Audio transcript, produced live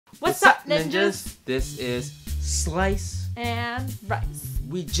What's up, ninjas? This is Slice and Rice.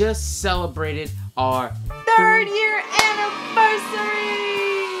 We just celebrated our 3rd year anniversary!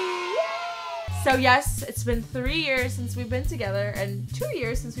 So yes, it's been 3 years since we've been together and 2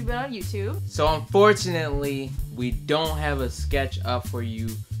 years since we've been on YouTube. So unfortunately, we don't have a sketch up for you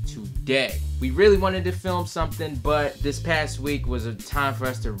today. We really wanted to film something, but this past week was a time for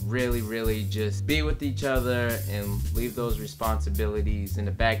us to really just be with each other and leave those responsibilities in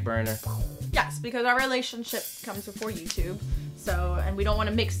the back burner. Yes, because our relationship comes before YouTube. So, and we don't want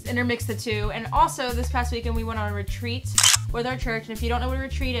to intermix the two. And also this past weekend we went on a retreat with our church. And if you don't know what a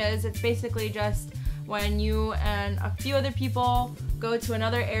retreat is, it's basically just when you and a few other people go to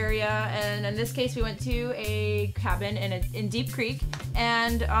another area, and in this case we went to a cabin in Deep Creek,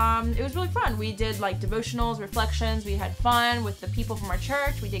 and it was really fun. We did like devotionals, reflections, we had fun with the people from our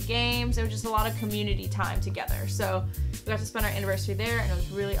church, we did games. It was just a lot of community time together. So we got to spend our anniversary there, and it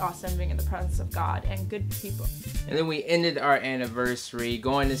was really awesome being in the presence of God and good people. And then we ended our anniversary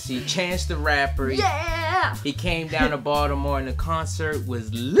going to see Chance the Rapper. Yeah! He came down to Baltimore and the concert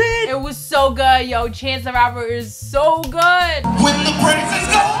was lit! It was so good, yo. Chance the Rapper is so good! When the praises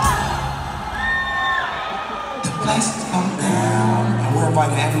go the blessings come down. And we're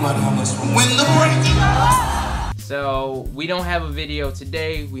inviting everybody on this one. When the praises go. So we don't have a video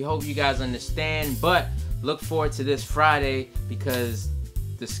today. We hope you guys understand, but look forward to this Friday because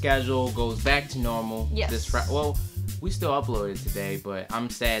the schedule goes back to normal. Yes. This Friday. Well, we still uploaded today, but I'm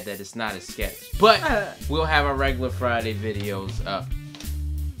sad that it's not a sketch. But we'll have our regular Friday videos up.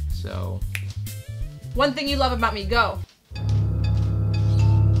 So. One thing you love about me, go.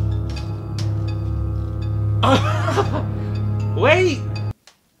 Wait!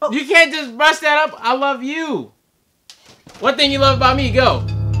 You can't just brush that up. I love you. One thing you love about me, go.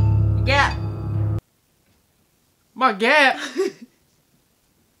 Gap. My gap.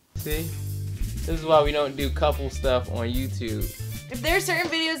 See? This is why we don't do couple stuff on YouTube. If there's certain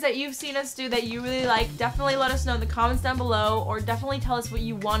videos that you've seen us do that you really like, definitely let us know in the comments down below, or definitely tell us what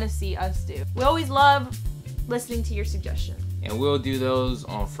you want to see us do. We always love listening to your suggestions. And we'll do those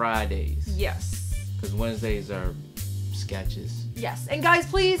on Fridays. Yes. Because Wednesdays are sketches. Yes. And guys,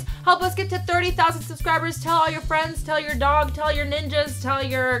 please help us get to 30,000 subscribers. Tell all your friends, tell your dog, tell your ninjas, tell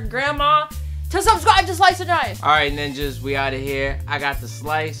your grandma to subscribe to Slice and Rice. Alright, ninjas, we out of here. I got the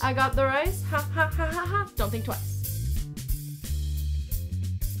slice. I got the rice. Ha ha ha ha ha. Don't think twice.